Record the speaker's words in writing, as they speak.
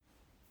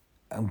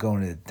I'm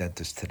going to the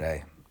dentist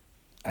today.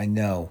 I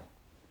know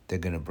they're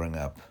going to bring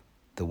up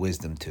the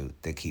wisdom tooth.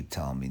 They keep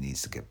telling me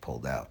needs to get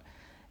pulled out.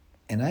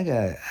 And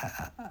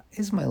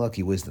it's my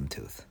lucky wisdom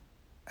tooth.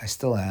 I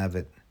still have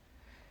it.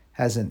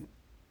 Hasn't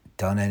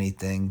done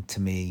anything to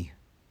me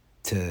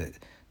to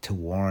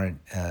warrant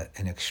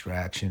an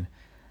extraction.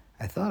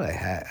 I don't know,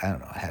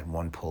 I had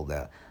one pulled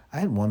out. I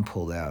had one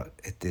pulled out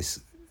at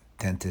this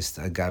dentist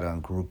I got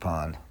on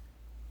Groupon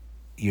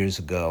years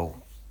ago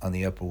on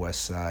the Upper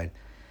West Side,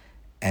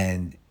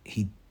 and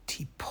he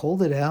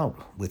pulled it out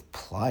with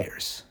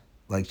pliers,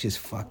 like just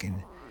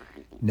fucking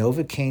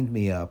Novocained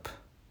me up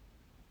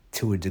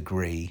to a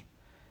degree,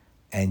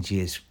 and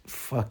just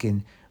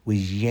fucking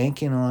was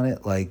yanking on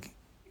it like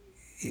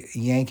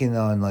yanking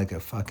on like a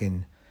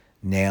fucking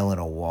nail in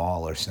a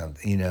wall or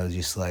something,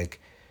 just like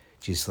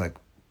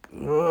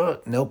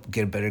nope,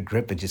 get a better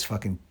grip, and just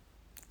fucking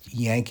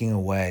yanking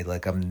away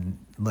like I'm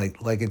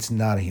like it's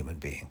not a human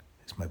being.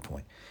 Is my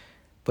point.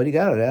 But he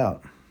got it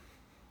out.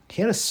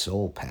 He had a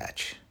soul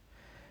patch,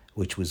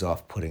 which was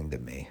off-putting to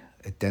me.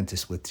 A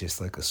dentist with just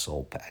like a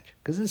soul patch,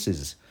 because this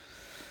is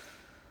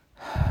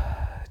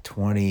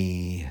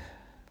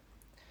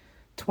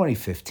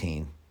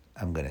 2015.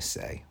 I'm gonna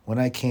say when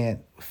I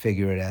can't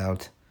figure it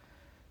out,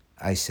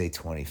 I say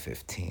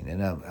 2015,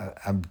 and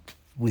I'm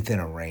within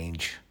a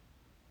range.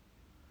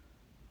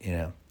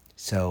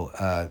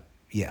 So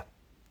yeah,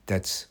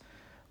 that's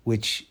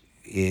which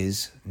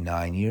is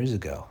 9 years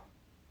ago,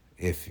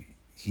 if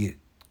you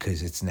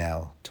because it's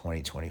now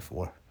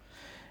 2024,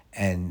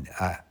 and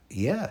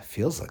yeah, it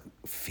feels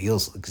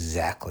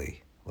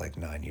exactly like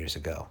 9 years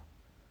ago.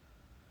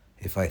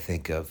 If I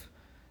think of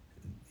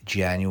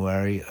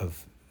January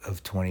of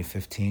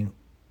 2015,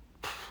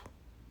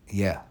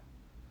 yeah,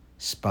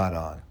 spot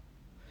on.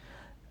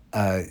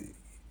 I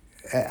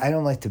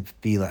don't like to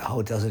be like,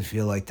 oh, it doesn't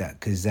feel like that,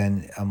 because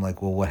then I'm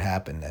like, well, what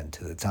happened then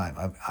to the time?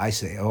 I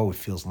say, oh, it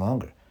feels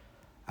longer.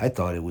 I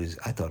thought it was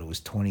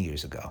 20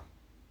 years ago.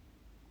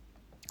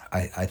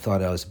 I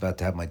thought I was about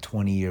to have my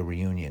 20-year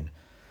reunion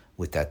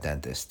with that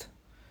dentist,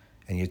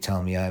 and you're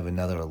telling me I have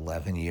another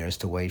 11 years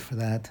to wait for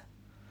that?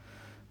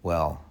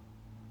 Well,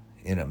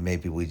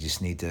 maybe we just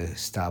need to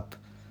stop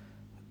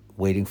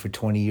waiting for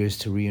 20 years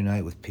to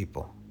reunite with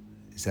people.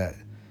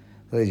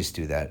 They just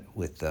do that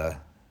with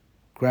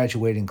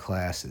graduating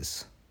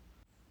classes.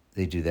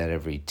 They do that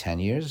every 10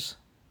 years,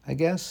 I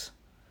guess.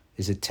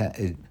 Is it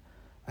 10?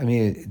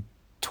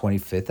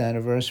 25th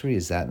anniversary,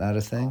 is that not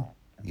a thing?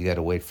 You got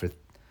to wait for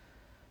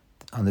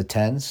on the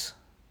 10s?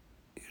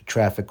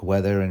 Traffic,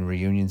 weather, and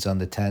reunions on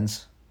the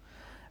 10s?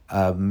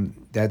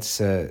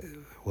 That's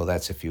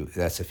if you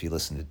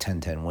listen to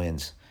 1010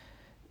 Wins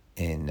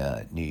in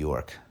New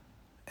York.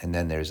 And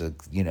then there's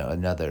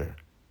another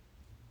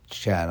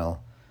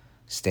channel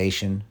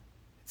station.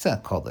 It's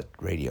not called a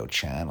radio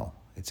channel.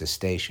 It's a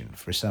station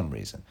for some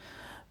reason.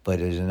 But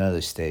there's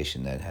another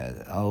station that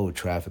has,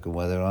 traffic and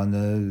weather on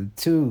the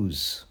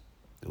 2s,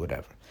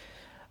 whatever.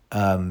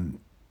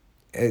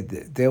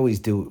 They always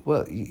do,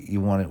 well,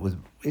 you want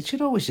it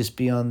should always just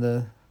be on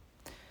the,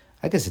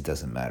 I guess it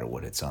doesn't matter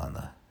what it's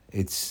on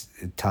it's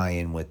tie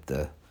in with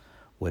the,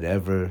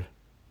 whatever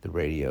the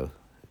radio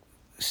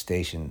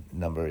station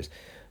number is.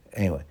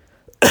 Anyway,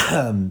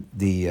 I've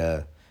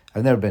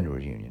never been to a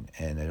reunion,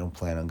 and I don't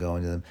plan on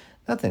going to them.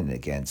 Nothing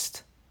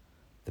against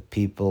the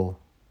people,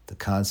 the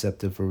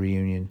concept of a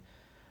reunion.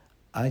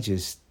 I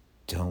just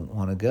don't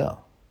want to go.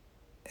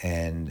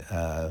 And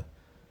I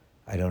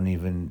don't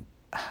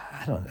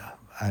know.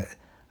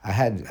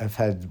 I've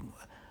had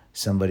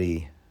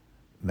somebody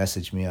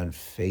message me on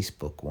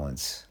Facebook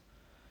once.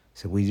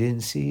 Said, we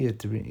didn't see you at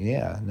the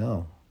yeah,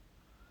 no.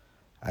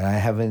 And I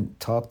haven't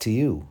talked to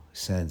you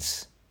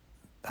since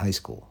high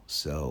school.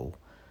 So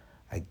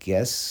I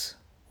guess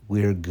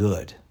we're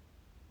good.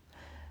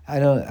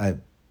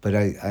 But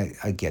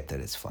I get that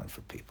it's fun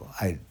for people.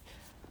 I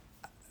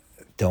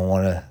don't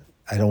want to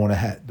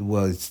have,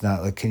 well, it's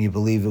not like, can you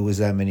believe it was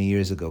that many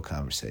years ago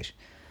conversation.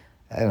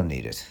 I don't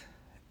need it.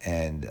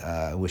 And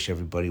I wish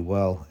everybody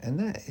well.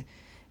 And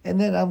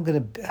then I'm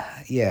going to,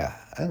 yeah,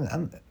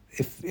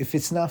 if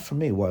it's not for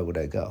me, why would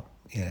I go?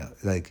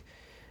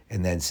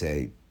 And then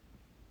say,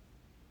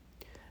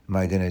 am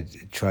I going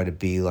to try to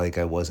be like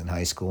I was in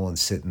high school and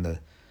sit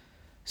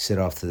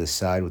off to the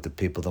side with the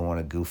people that want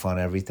to goof on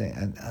everything?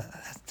 And I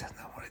don't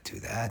want to do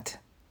that.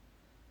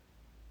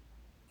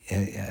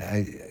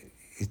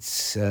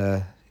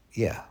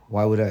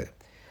 Why would I?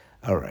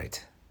 All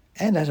right.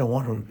 And I don't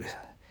want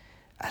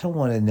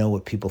to know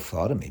what people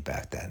thought of me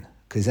back then,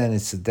 because then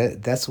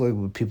that's why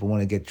when people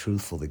want to get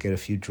truthful, they get a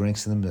few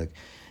drinks in them, like,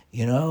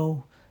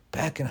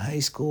 back in high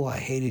school, I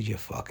hated your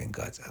fucking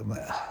guts. I'm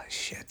like, oh,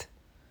 shit.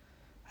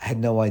 I had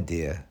no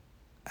idea.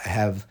 I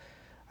have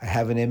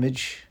an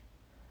image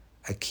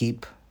I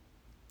keep.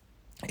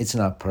 It's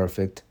not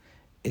perfect.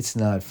 It's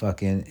not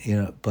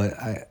fucking, but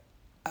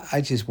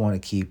I just want to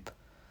keep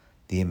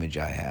the image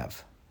I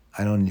have.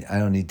 I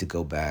don't need to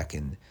go back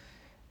and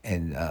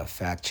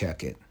fact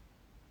check it.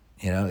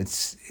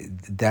 That's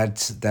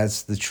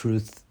the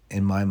truth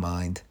in my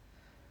mind,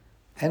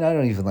 and I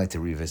don't even like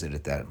to revisit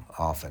it that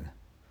often.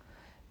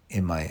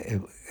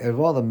 Of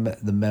all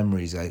the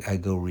memories I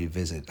go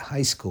revisit,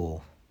 high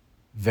school,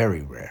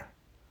 very rare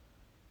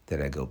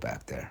that I go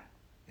back there.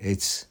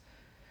 It's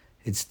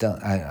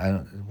done. I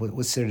don't.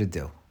 What's there to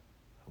do?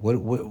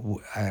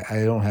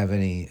 I don't have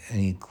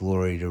any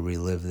glory to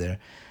relive there,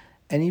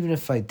 and even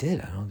if I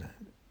did, I don't.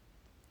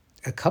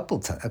 A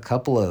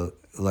couple of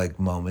like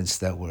moments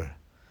that were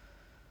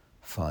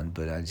fun,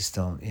 but I just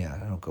don't. Yeah, I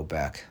don't go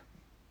back.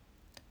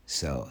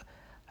 So,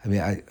 I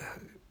mean,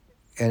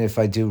 and if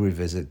I do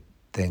revisit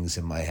things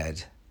in my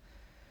head,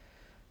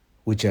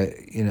 which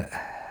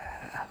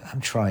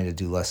I'm trying to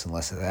do less and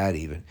less of that.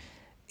 Even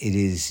it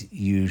is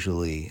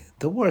usually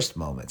the worst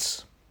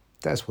moments.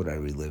 That's what I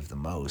relive the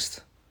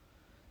most.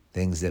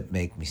 Things that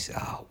make me say,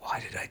 "Oh, why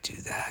did I do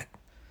that?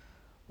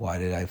 Why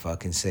did I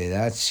fucking say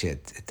that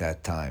shit at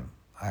that time?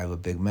 I have a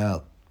big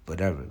mouth,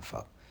 whatever the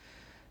fuck."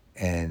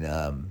 And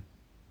I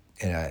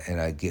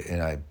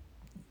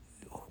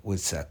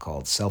what's that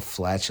called?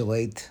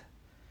 Self-flagellate,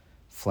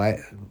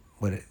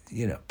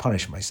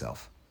 punish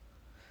myself.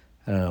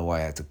 I don't know why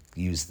I have to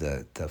use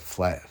the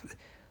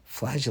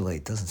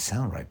flagellate. Doesn't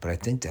sound right, but I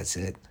think that's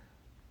it.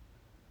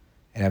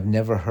 And I've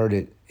never heard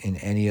it in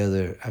any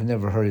other. I've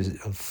never heard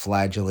of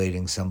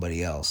flagellating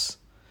somebody else.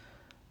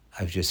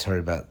 I've just heard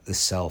about the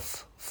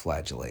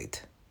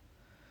self-flagellate.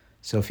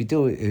 So if you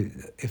do it,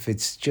 if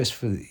it's just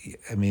for,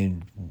 I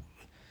mean,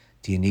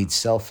 do you need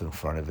self in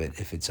front of it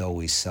if it's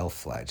always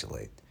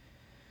self-flagellate?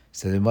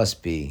 So there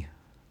must be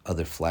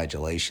other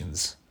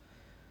flagellations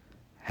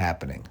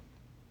happening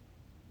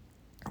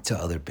to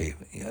other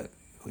people.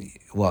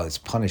 Well, it's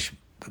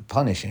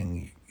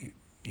punishing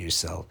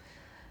yourself.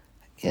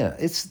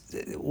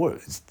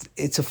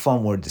 It's a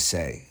fun word to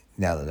say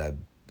now that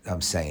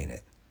I'm saying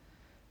it.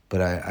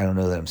 But I don't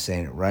know that I'm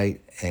saying it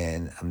right,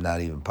 and I'm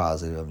not even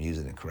positive I'm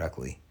using it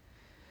correctly.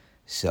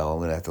 So I'm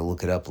going to have to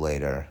look it up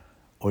later,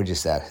 or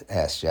just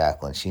ask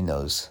Jacqueline. She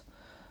knows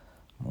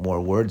more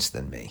words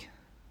than me,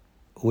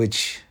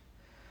 which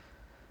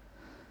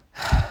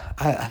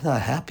I'm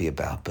not happy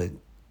about, but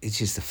it's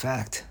just a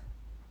fact.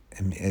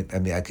 I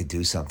mean, I could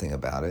do something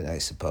about it, I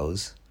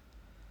suppose.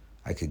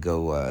 I could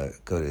go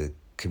to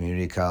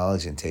community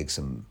college and take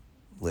some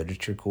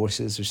literature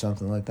courses or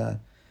something like that.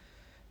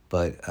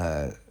 But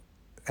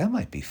that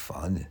might be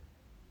fun.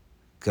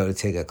 Go to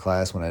take a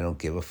class when I don't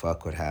give a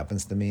fuck what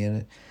happens to me in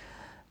it.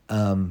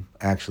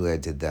 Actually, I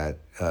did that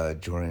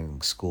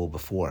during school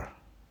before,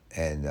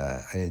 and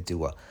I didn't do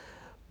well.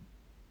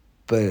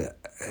 But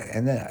I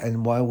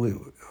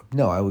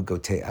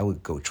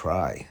would go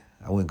try.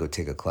 I wouldn't go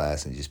take a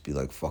class and just be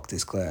like, fuck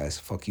this class,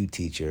 fuck you,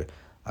 teacher.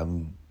 I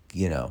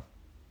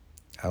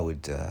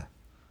would.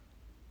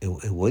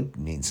 It would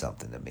mean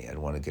something to me. I'd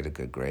want to get a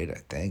good grade,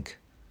 I think.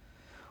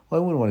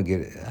 Well, I wouldn't want to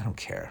get it. I don't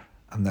care.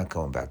 I'm not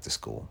going back to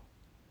school.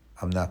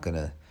 I'm not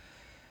gonna.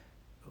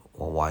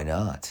 Well, why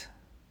not?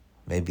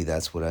 Maybe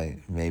that's what I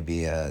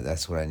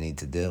need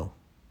to do.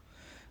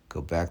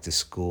 Go back to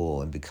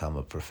school and become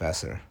a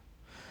professor.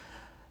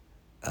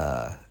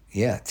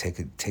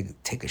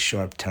 Take a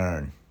sharp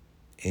turn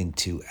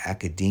into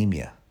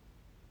academia.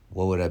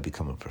 What would I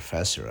become a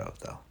professor of,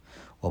 though?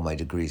 Well, my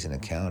degree's in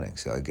accounting,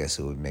 so I guess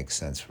it would make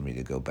sense for me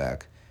to go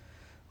back.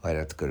 I'd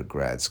have to go to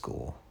grad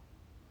school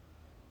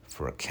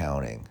for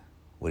accounting.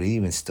 Would it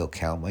even still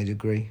count my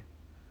degree?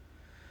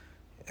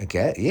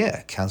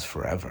 It counts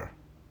forever.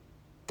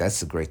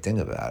 That's the great thing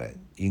about it.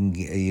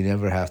 You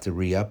never have to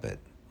re-up it,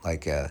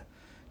 like a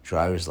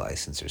driver's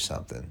license or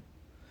something.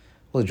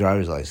 Well, a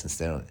driver's license,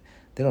 they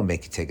don't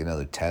make you take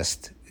another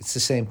test. It's the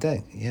same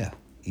thing. Yeah,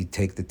 you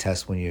take the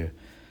test when you're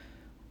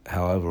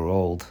however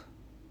old,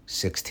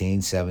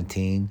 16,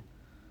 17.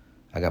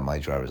 I got my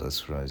driver's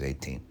license when I was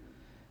 18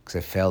 because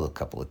I failed a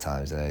couple of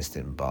times and I just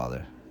didn't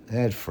bother. I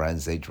had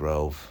friends, they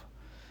drove,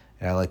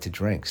 and I like to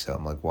drink, so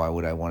I'm like, why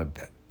would I want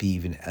to be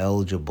even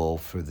eligible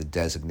for the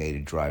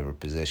designated driver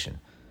position?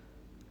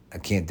 I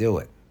can't do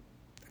it.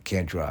 I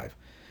can't drive.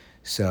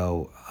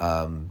 So,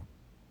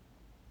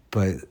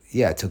 but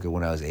yeah, I took it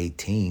when I was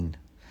 18.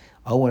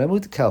 Oh, when I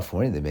moved to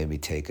California, they made me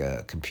take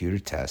a computer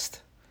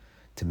test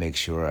to make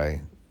sure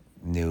I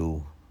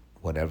knew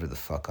whatever the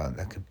fuck on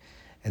that could.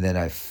 And then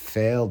I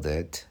failed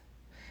it,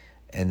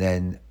 and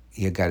then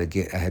I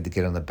had to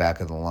get on the back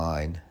of the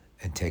line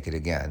and take it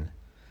again,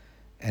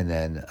 and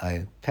then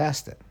I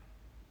passed it.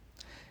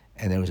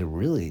 And there was a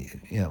really,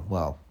 there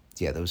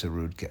was a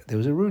rude guy. There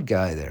was a rude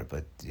guy there,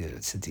 but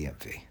it's a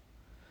DMV.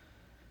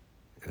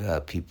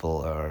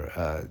 People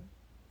are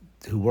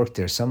who work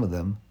there. Some of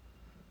them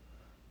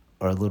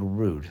are a little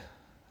rude.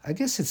 I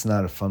guess it's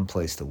not a fun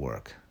place to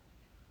work.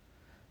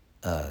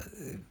 But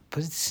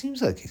it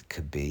seems like it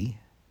could be.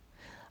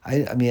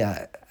 It's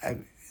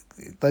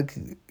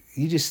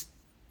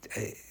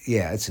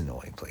an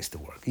annoying place to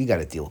work. You got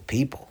to deal with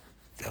people.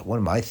 What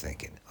am I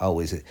thinking? Oh,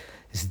 is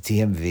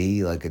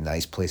DMV like a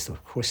nice place to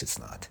work? Of course it's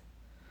not.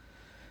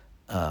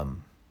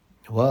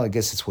 Well, I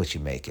guess it's what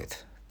you make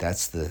it.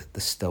 That's the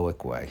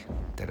stoic way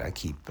that I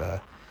keep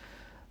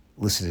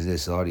listening to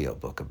this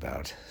audiobook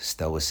about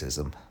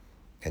stoicism.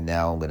 And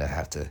now I'm going to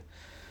have to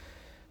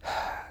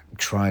I'm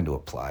trying to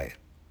apply it,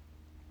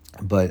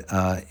 but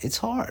it's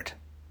hard.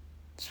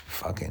 It's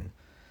fucking,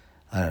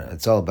 I don't know.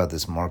 It's all about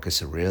this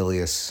Marcus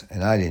Aurelius,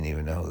 and I didn't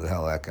even know who the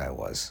hell that guy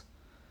was.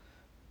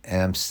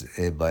 And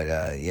but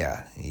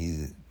yeah,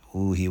 he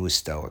was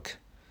stoic,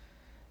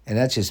 and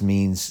that just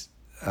means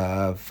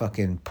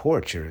fucking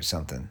porch or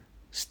something.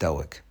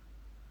 Stoic.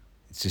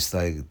 It's just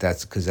like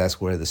that's because that's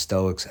where the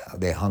Stoics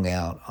they hung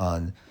out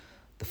on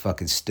the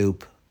fucking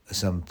stoop of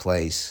some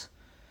place,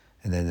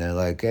 and then they're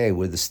like, "Hey,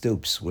 we're the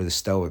Stoops, we're the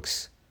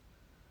Stoics,"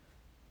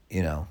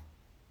 you know.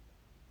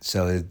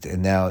 So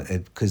and now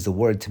because the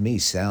word to me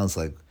sounds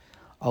like,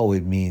 oh,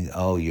 it means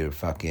oh you're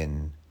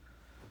fucking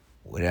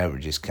whatever,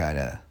 just kind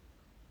of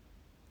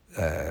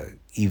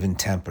even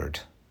tempered.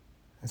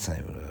 That's not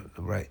even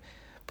right,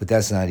 but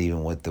that's not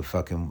even what the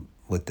fucking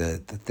what the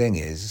thing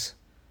is.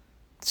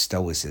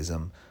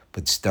 Stoicism,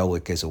 but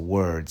stoic as a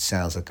word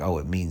sounds like oh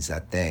it means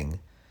that thing.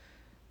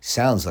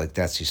 Sounds like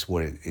that's just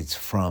what it's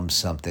from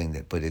something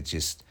that, but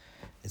it's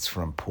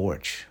from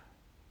porch,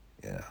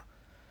 you know.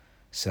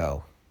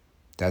 So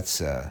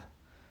that's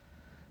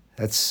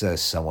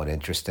somewhat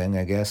interesting,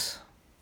 I guess.